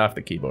my hand off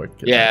the keyboard.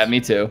 'cause Yeah,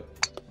 me too.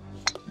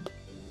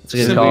 It's a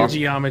good Simple call.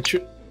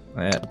 geometry.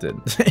 that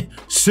didn't.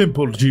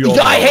 Simple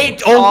geometry. I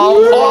hate.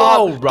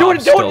 Oh, Rob don't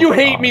still you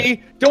hate got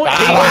me? Don't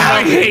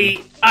I hate me.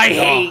 hate. I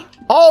hate.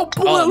 Oh,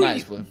 blue. Oh,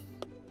 nice blue.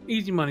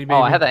 Easy money, baby.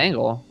 Oh, I had the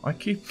angle. I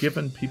keep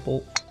giving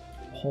people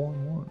hole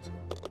in ones.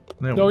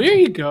 There Oh, we here go.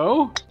 you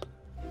go.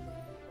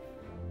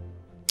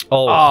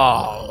 Oh,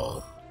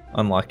 Oh.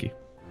 unlucky.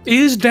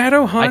 Is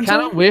Dado I Hanzo?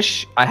 kind of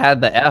wish I had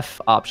the F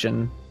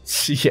option.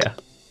 Yeah.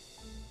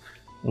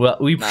 Well,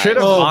 we Nice. should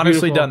have Oh,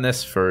 honestly beautiful. done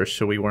this first,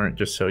 so we weren't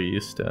just so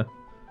used to.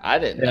 I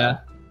didn't. know.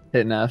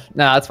 Hitting F.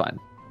 No, that's fine.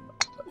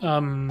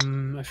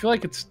 I feel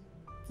like it's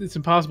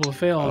impossible to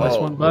fail on this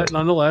Oh, one, but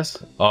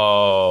nonetheless.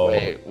 Oh.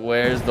 Wait,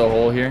 where's the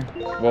hole here?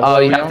 What Oh,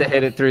 hole you are we have to on?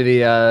 hit it through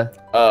the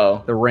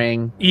Oh.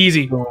 ring.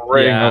 Easy.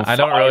 Yeah, I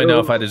don't really know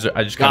if I deserve.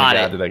 I just kind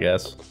Got of got it, I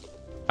guess.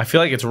 I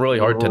feel like it's really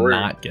hard to Ring.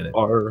 not get it.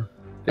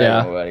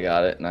 Yeah. Oh, I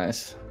got it.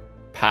 Nice.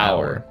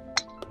 Power.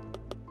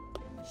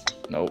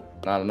 Nope,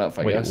 not enough.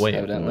 I guess. Wait,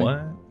 evidently.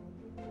 what?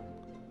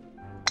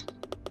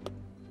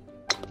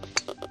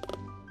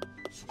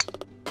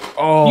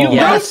 Oh, You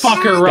yes. little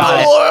fucker,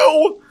 Got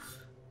Rob.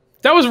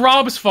 That was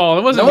Rob's fault.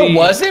 It wasn't No, me. it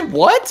wasn't.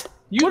 What?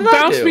 You What did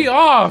I bounced do? me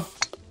off.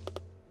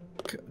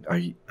 Are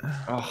you?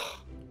 Oh.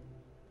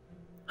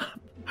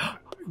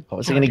 Oh,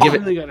 is he gonna give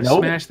it? Really gotta Nope.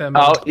 smash that Oh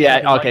motherfucking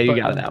yeah. Okay, you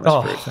like got it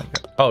button. now.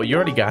 Oh, you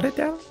already got it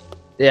down.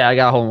 Yeah, I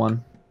got a whole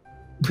one.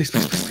 Please,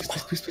 please, please,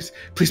 please, please, please,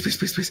 please,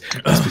 please, please,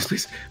 please,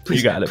 please, please.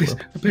 You got it, Please,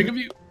 bro. I beg of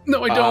you.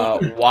 No, I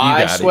don't.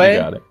 Why, You got it. Sway? You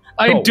got it.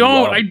 I Oh,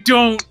 don't. wow. I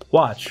don't.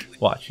 Watch.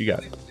 You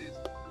got it.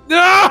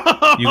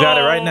 No. You got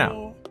it right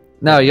now.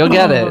 No, you'll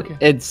get it. Okay.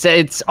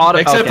 It's auto.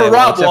 Except okay, for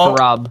Rob, Except won't.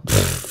 for Rob.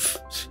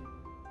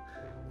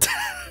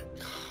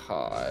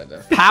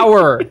 God.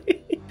 Power.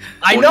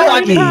 I know.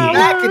 I can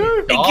back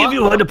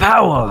and the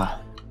power.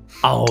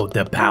 Oh,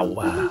 the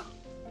power.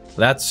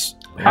 That's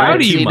How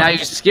do you- too See, now much.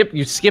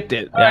 you skipped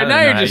it. Yeah, I All right, don't now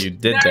know you're how just you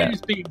did now that. You're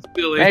just being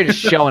silly. Now you're just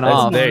showing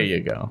off. There you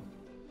go.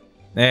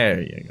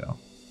 There you go.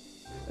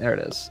 There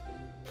it is.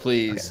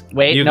 please.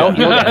 Wait, You no, got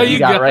you it. got it. You You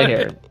got it got right it.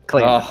 here.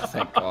 Clean. Oh,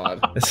 thank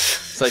God.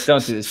 It's like,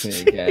 don't do this to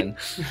me again.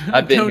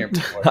 I've been here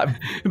before.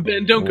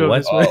 Ben, don't go What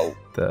this way. Oh,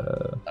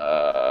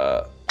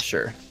 The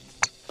sure.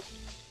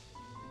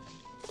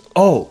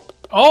 Oh,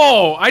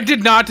 Oh, I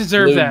did not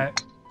deserve Blue.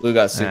 that. Blue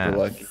got super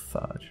lucky.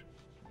 fudge.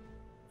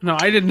 No,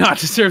 I did not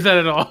deserve that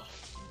at all.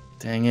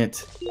 Dang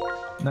it.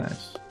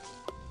 Nice.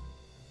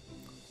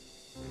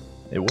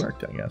 It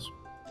worked, I guess.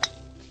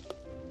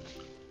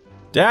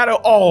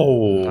 Dado.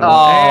 Oh, and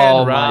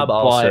my Rob butt.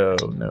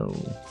 also no.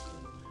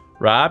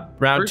 Rob,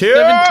 round First 2.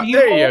 17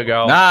 There hole? you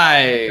go.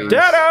 Nice.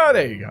 Dado.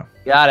 There you go.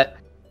 Got it.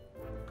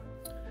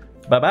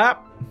 Bye bye.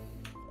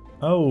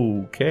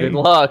 Okay. Good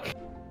luck.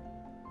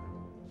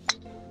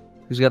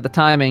 Who's got the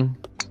timing?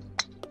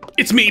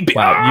 It's me.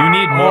 Wow, you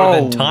need more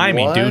than Oh,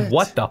 timing, dude. what?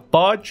 What the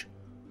fudge?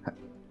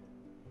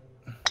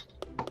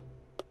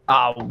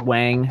 Ah,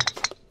 Wang.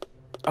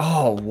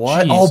 Oh,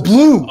 what? Jesus. Oh,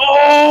 blue.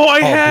 Oh,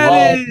 I had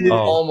Oh, it. blue Oh.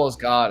 almost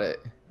got it.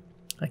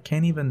 I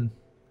can't even.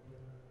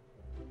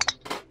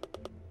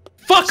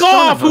 Fuck Son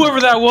off, of a- whoever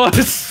that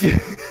was.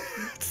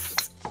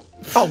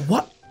 Oh,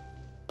 what?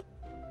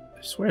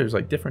 I swear there's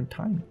like different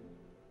timing.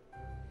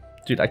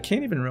 Dude, I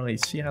can't even really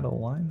see how to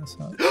line this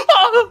up.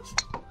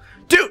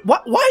 Dude,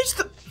 what? Why is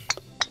the.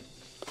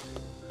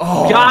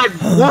 Oh, God,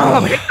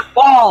 Rob, hit the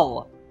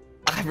ball.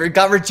 I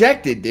got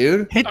rejected,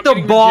 dude. Hit I'm the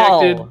getting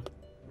ball. rejected.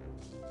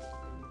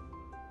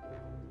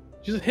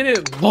 Just hit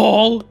it,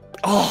 lol.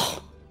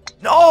 Oh,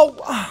 No!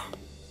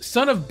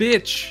 Son of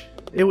bitch.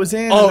 It was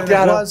in. Oh, and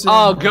got it him. wasn't.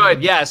 Oh,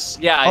 good. Yes.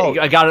 Yeah, Oh.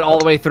 I got it all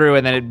the way through,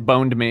 and then it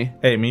boned me.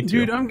 Hey, me too.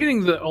 Dude, I'm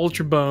getting the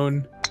ultra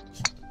bone.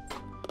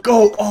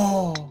 go.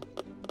 Oh.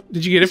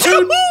 Did you get it,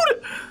 food?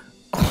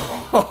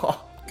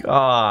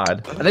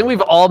 God. I think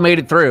we've all made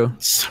it through.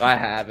 I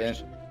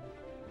haven't.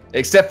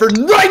 Except for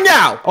right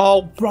now.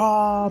 Oh,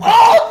 Rob.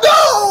 Oh,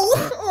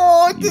 no.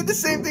 Oh, I did the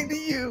same thing to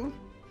you.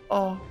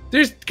 Oh.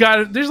 There's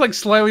like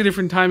slightly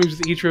different timings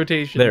with each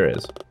rotation. There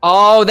is.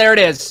 Oh, there it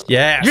is.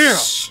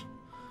 Yes.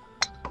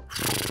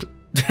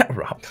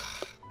 Rob.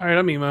 All right,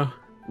 I'm emo.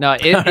 No,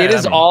 it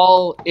is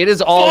all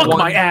Fuck one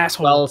my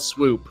asshole. swell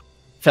swoop.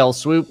 Fell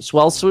swoop,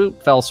 swell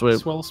swoop, fell swoop.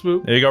 Swell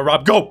swoop. There you go,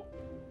 Rob. Go.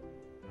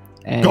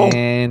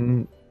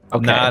 And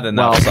okay, Not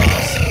enough well,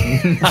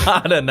 sauce.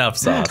 Not enough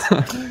sauce.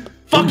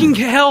 Fucking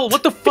hell!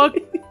 What the fuck?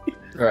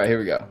 All right, here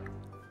we go.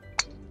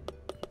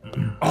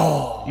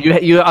 Oh. You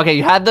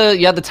had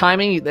the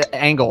timing, the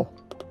angle.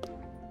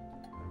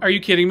 Are you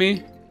kidding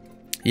me?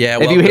 Yeah.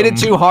 If you hit it welcome.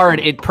 too hard,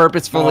 it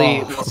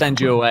purposefully Oh. will send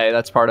you away.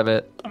 That's part of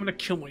it. I'm gonna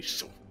kill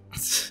myself.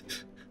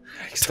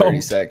 30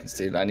 Don't. seconds,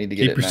 dude. I need to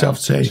get Keep it yourself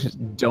now. safe.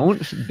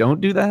 Don't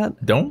do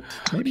that. Don't.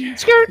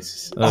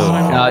 Skirt.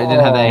 Oh. No, it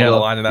didn't have the You gotta angle.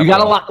 line it up You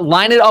gotta well.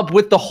 line it up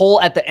with the hole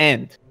at the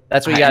end.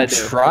 That's what you gotta do.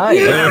 Try.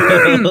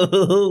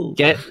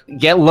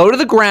 Get low to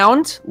the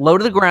ground. Low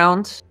to the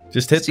ground.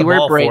 Just hit See the where it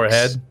ball breaks.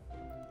 forehead.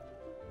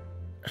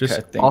 Just,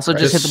 Okay, think Also, right.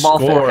 just hit the ball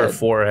score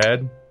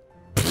forehead.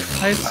 I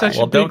had such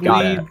Well, a big don't do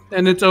lead, that.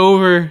 and it's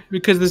over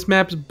because this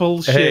map's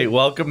bullshit. Hey,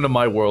 welcome to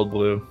my world,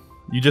 Blue.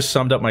 You just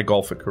summed up my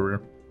golf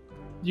career.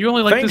 You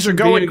only like Things this are in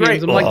going video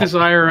games. great. I'm like Oh. this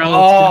IRL.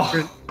 Oh. It's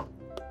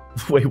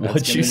different. Wait, That's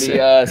what'd you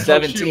gonna be, say?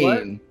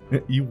 17.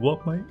 You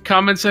what, Mike?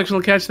 Comment section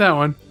will catch that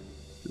one.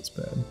 It's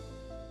bad.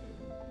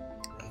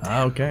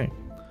 Okay.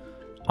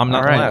 I'm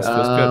not All right, last.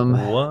 Feels um,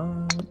 good.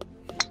 What?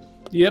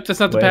 Yep, that's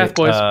not the Wait, path,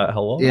 boys.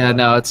 Hello? Yeah,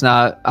 no, it's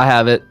not. I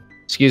have it.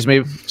 Excuse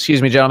me,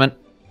 gentlemen.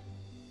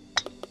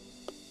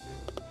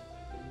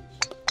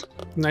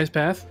 Nice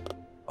path.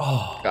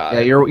 Oh, Got Yeah,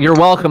 it. you're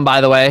welcome.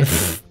 By the way,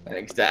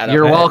 Thanks, Dad.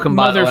 you're welcome.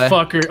 By the way.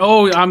 Motherfucker.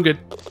 Oh, I'm good.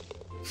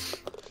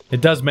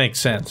 it does make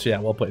sense. Yeah,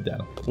 well played,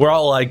 Dad. We're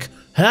all like,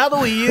 how do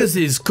we use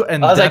these?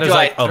 And I was like, Dad is do I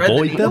like, thread the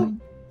avoid needle?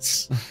 them.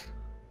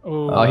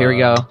 Oh, here we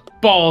go.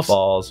 Balls.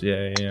 Balls.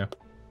 Yeah, yeah.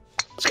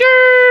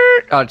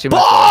 Skirt. Oh, too much.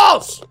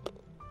 Balls.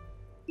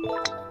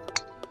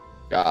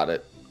 Got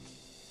it.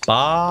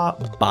 Ba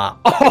ba.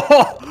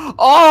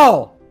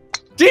 Oh,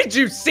 did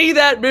you see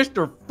that,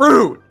 Mr.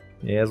 Fruit?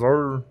 Yes,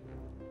 sir.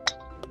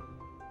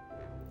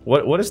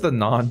 What is the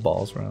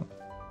non-balls route?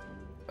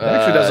 It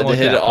actually doesn't to look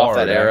hit that it off hard,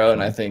 that arrow,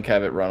 and actually. I think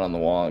have it run on the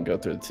wall and go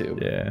through the tube.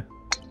 Yeah.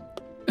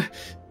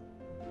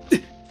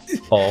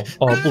 All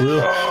blue.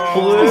 Blue.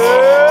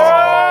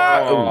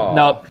 Oh.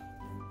 Nope.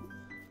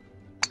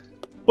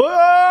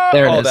 Whoa!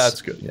 There it oh, is.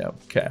 that's good. Yeah,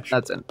 cash.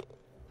 That's it.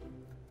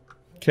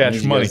 Cash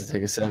Need you money. guys to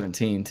take a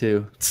 17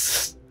 too.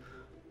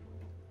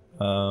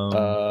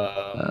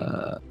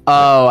 Oh,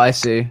 I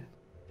see.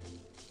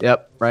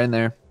 Yep, right in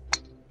there.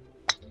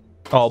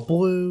 All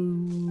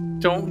blue.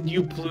 Don't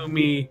you blew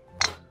me.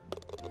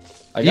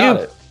 I got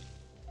You- it.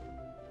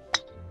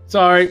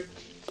 Sorry.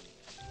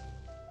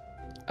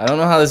 I don't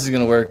know how this is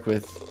gonna work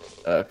with.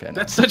 Okay. No.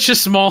 That's such a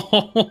small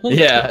hole.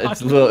 Yeah,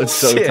 it's little. It's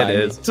so It tiny.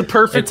 is. It's a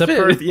perfect It's a fit.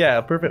 perfect. Yeah,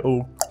 perfect.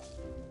 Oh.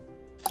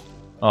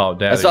 Oh,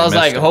 damn. That's why I was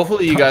like,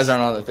 hopefully you guys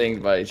aren't on the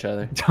thing by each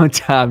other.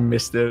 Don't I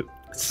missed it.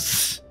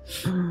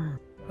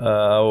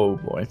 Oh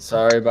boy.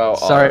 Sorry about.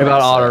 Sorry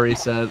about auto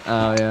reset. reset.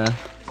 Oh yeah.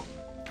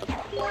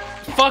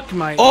 Fuck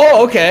my.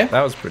 Oh, okay.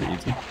 That was pretty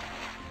easy.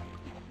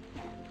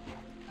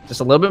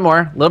 Just a little bit more.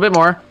 A little bit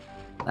more.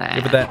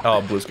 Give it that.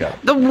 Oh, blue's got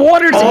it. The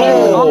water's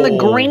on the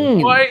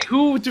green. Why?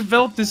 Who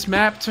developed this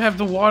map to have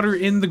the water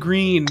in the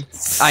green?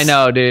 I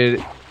know,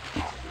 dude.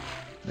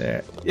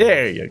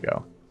 There you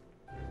go.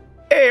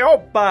 Hey,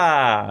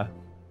 oppa!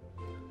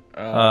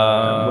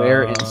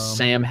 Where in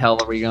Sam hell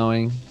are we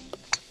going?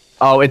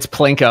 Oh, it's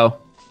Plinko.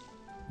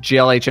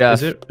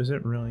 GLHF. Is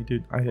it really,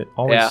 dude? I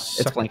always Yeah, it's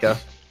suck. Plinko.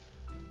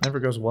 Never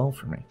goes well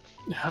for me.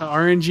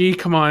 RNG,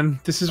 come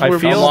on. This is I where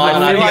feel like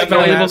my I'm most at-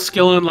 valuable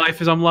skill in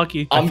life is I'm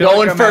lucky. I'm feel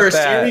going like I'm at first.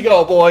 that- Here we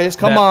go, boys.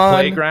 Come that on.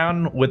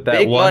 playground with that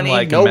Big one money,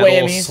 like no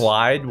metal whammies.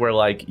 slide where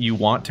like you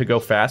want to go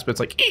fast, but it's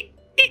like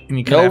and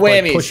you kind No of have to,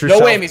 like, whammies. push No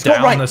yourself whammies. Go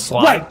down right. the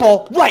slide. Right,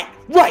 ball. Right.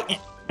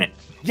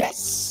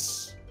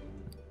 Yes.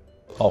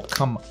 Oh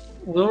come on!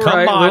 Little Come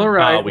right, on. little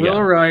right, Oh, we got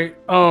little it. right.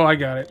 Oh, I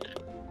got it.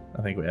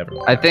 I think we have it.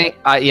 I think.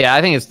 Yeah,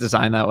 I think it's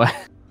designed that way.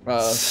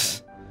 Uh,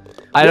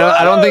 I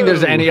don't think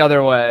there's Whoa. any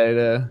other way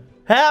to.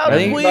 How I did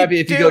think it we might be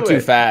if you do go too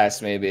it?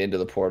 fast, maybe into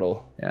the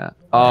portal. Yeah.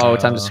 Oh,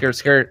 time to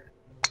skirt.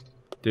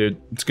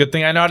 Dude, it's a good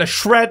thing I know how to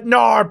shred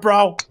gnar,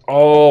 bro.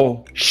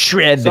 Oh,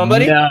 Shred the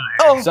Somebody? nut.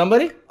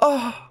 somebody?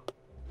 Oh,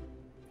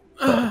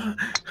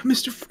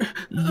 Mr.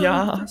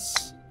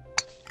 yes.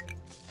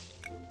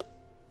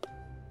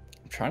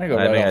 I'm trying to go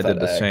I right think I off did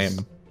that the X.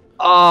 same.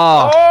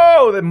 Oh.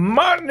 Oh, the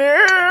money!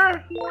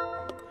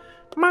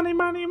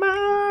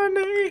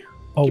 Money.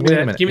 Oh, Give me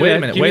that. Give me Wait a that.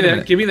 minute. Give Wait me a that.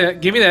 minute. Give me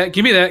that. Give me that.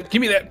 Give me that.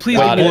 Give me that. Please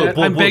Got give me it. that.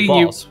 Blue, I'm blue, begging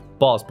balls.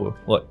 Balls, blue.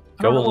 Look,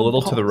 you. go a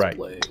little to the right.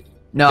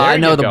 No, There I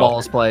know you the go.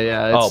 balls play.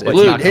 Yeah. Oh, It's, but it's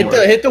Blue, not hit gonna the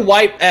work. hit the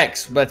white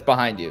X that's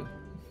behind you.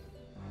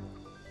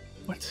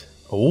 What?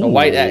 Oh,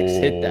 white X,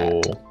 hit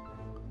that.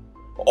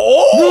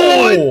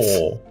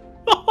 Oh!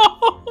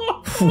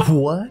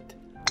 What?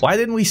 Why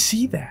didn't we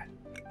see that?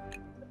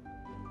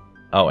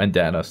 Oh, and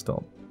Dana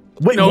still.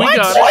 Wait, No, we what?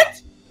 got it.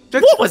 What?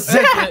 That's, What was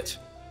that?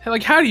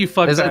 Like, how do you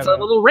fuck It's, that it's a up?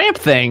 little ramp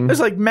thing. There's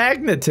like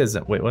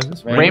magnetism. Wait, what is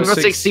this? Rainbow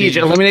Six Siege.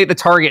 Eliminate the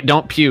target.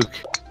 Don't puke.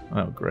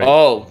 Oh, great.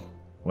 Oh,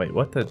 Wait,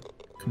 what the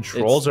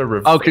controls are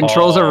reversed? Oh,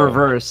 controls are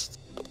reversed.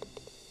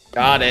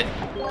 got it.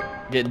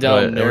 Get It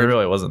done, nerd.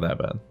 really wasn't that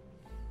bad.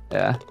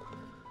 Yeah.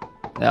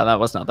 Yeah, that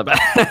was not the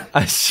bad.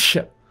 I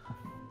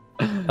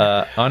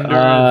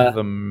under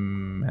the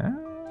map.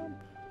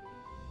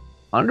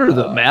 Under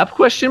the map?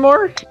 Question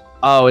mark?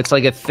 Oh, it's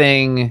like a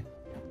thing.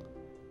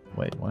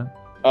 Wait, what?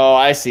 Oh,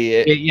 I see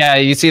it. Yeah,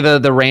 you see the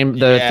thing on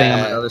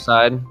Yeah. the other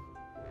side.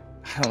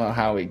 I don't know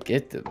how we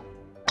get to.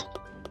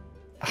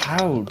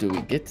 How do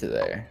we get to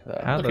there?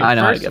 though? How Okay, the- I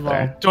know how to first get of all,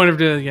 there. don't ever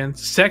do it again.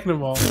 Second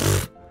of all,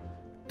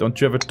 Don't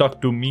you ever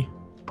talk to me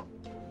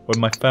or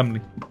my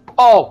family?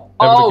 Oh,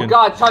 Never again.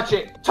 God, touch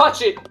it.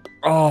 Touch it.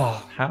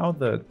 Oh, How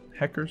the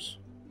heckers?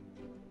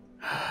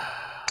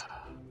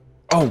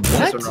 oh,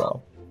 what?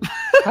 Bro.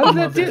 How did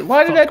that do?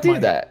 Why did that do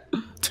that?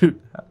 Dude.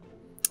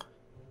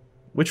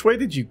 Which way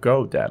did you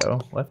go, Dado?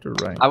 Left or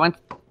right? I went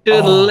to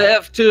the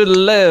left, to the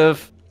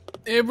left.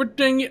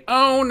 everything you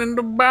own and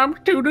the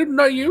barbecue to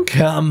know you.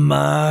 Come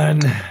on.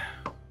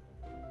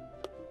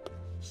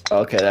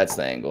 Okay, that's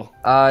the angle.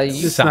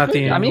 It's not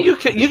the I end. mean, you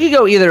could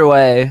go either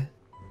way.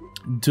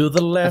 To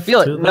the I left.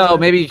 feel to it. the No, left.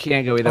 maybe you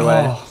can't go either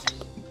way. Oh,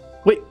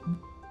 Wait.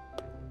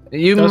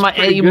 You That was might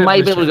pretty good, be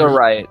able to Mr. go Fruit.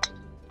 right.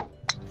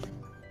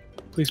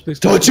 Please, please.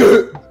 touch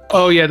it.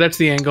 Oh yeah, that's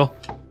the angle.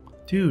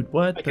 Dude,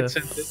 what can the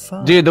sense it.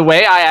 fuck? Dude, the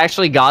way I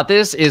actually got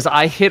this is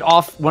I hit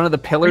off one of the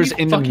pillars you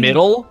in the fucking-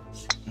 middle,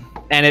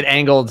 and it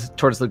angled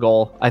towards the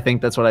goal. I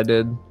think that's what I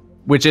did,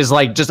 which is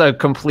like just a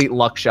complete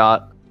luck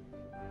shot.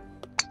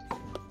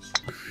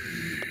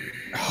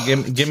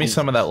 Give me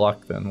some of that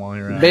luck then while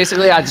you're at it.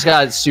 Basically, I just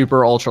got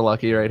super ultra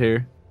lucky right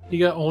here. You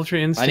got ultra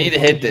I instinct. need to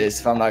hit this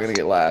if I'm not gonna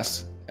get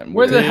last. And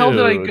Where the we're- hell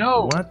did I Dude,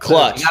 go? What the-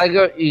 Clutch.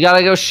 You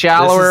gotta go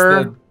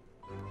shallower the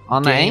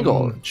on the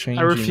angle. game-changing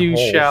I refuse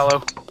hole.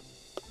 shallow.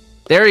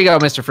 There you go,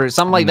 Mr. Fruit.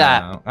 Something like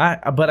that.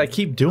 No, but I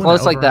keep doing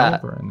Close it like over and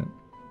that. over, and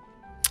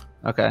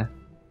Okay.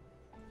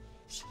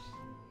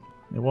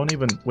 it won't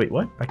even. Wait,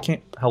 what? I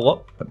can't.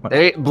 Hello?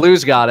 There,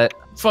 Blue's got it.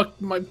 Fuck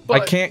my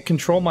butt. I can't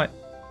control my.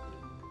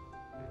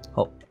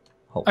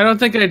 I don't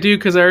think I do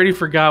because I already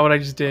forgot what I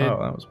just did. Oh,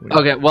 that was weird.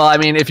 Okay, well, I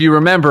mean, if you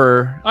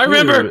remember. I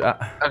remember. Dude,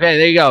 Okay,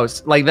 there you go.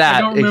 Like that.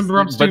 I don't remember,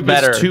 I'm but stupid.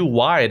 better. it's too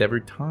wide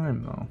every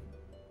time, though.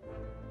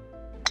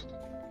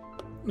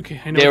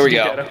 Okay, I know. There what we to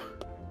go. do, Gato.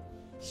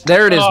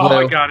 There it is, Oh, I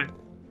Blue. got it.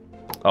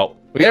 Oh.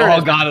 We There it all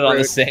is, got it on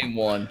the Fruit. same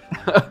one.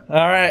 All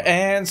right,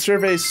 and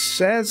survey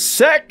says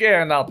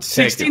second. I'll take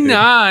it, dude.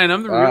 69.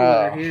 I'm the real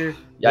Ah. winner here.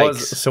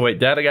 Yikes. So wait,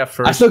 Dad, I got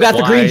first. I still got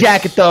the green twice.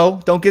 jacket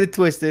though. Don't get it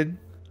twisted.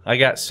 I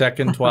got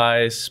second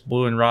twice.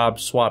 Blue and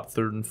Rob swapped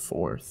third and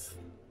fourth.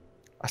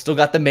 I still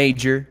got the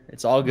major.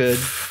 It's all good.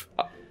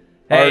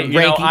 Hey, Our you know,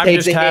 ranking I'm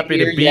takes just a hit happy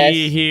to here, be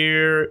yes.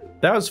 here.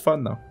 That was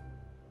fun though.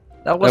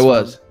 That was. It fun.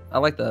 was. I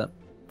like that.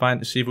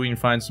 See if we can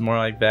find some more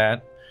like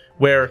that.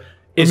 Where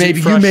is Maybe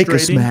it you make us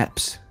frustrating?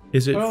 maps.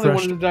 Is it I only wanted to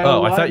frustrating? die Oh,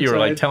 I alive thought you were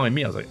like inside. telling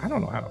me. I was like, I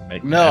don't know how to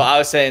make. No, maps. I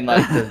was saying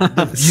like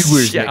the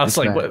viewers. Yeah, make I was us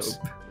like, maps.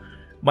 what?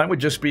 Mine would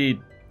just be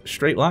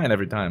straight line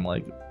every time.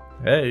 Like,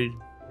 hey,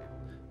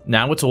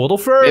 now it's a little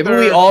further. Maybe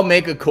we all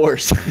make a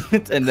course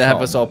and have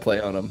Oh. us all play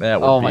on them.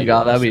 That would Oh my be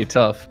god, that'd awesome. be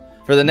tough.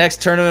 For the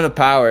next Tournament of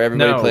Power,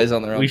 everybody No, plays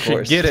on their own we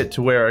course. should get it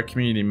to where our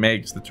community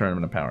makes the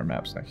Tournament of Power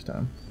maps next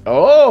time.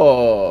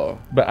 Oh.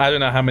 But I don't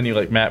know how many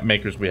like map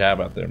makers we have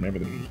out there. Maybe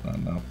there's just not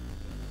enough.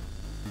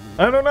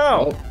 I don't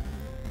know. Oh.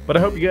 But I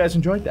hope you guys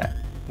enjoyed that.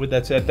 With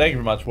that said, thank you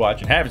very much for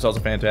watching. Have yourselves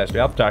a fantastic day.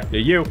 I'll talk to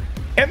you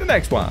in the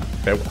next one.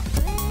 Farewell.